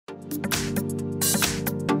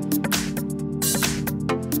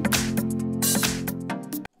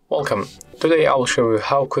Welcome. Today I will show you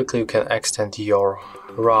how quickly you can extend your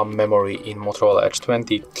RAM memory in Motorola Edge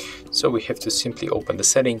 20. So we have to simply open the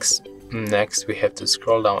settings. Next we have to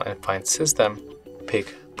scroll down and find System,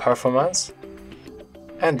 pick Performance,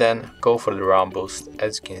 and then go for the RAM boost.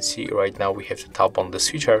 As you can see right now we have to tap on the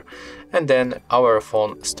switcher, and then our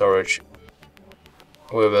phone storage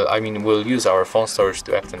we'll use our phone storage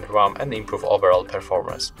to extend RAM and improve overall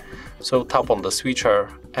performance. So tap on the switcher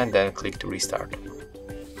and then click to restart.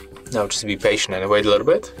 Now just be patient and wait a little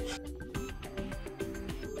bit.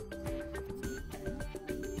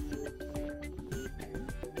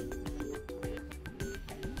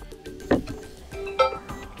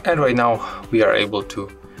 And right now we are able to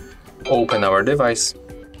open our device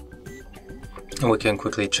and we can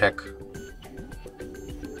quickly check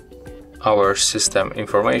our system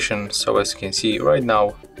information. So as you can see right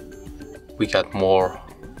now we got more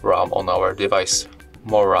RAM on our device,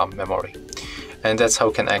 more RAM memory. And that's how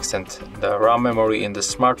you can extend the RAM memory in the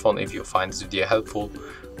smartphone. If you find this video helpful,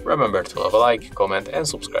 remember to leave a like, comment and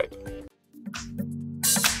subscribe.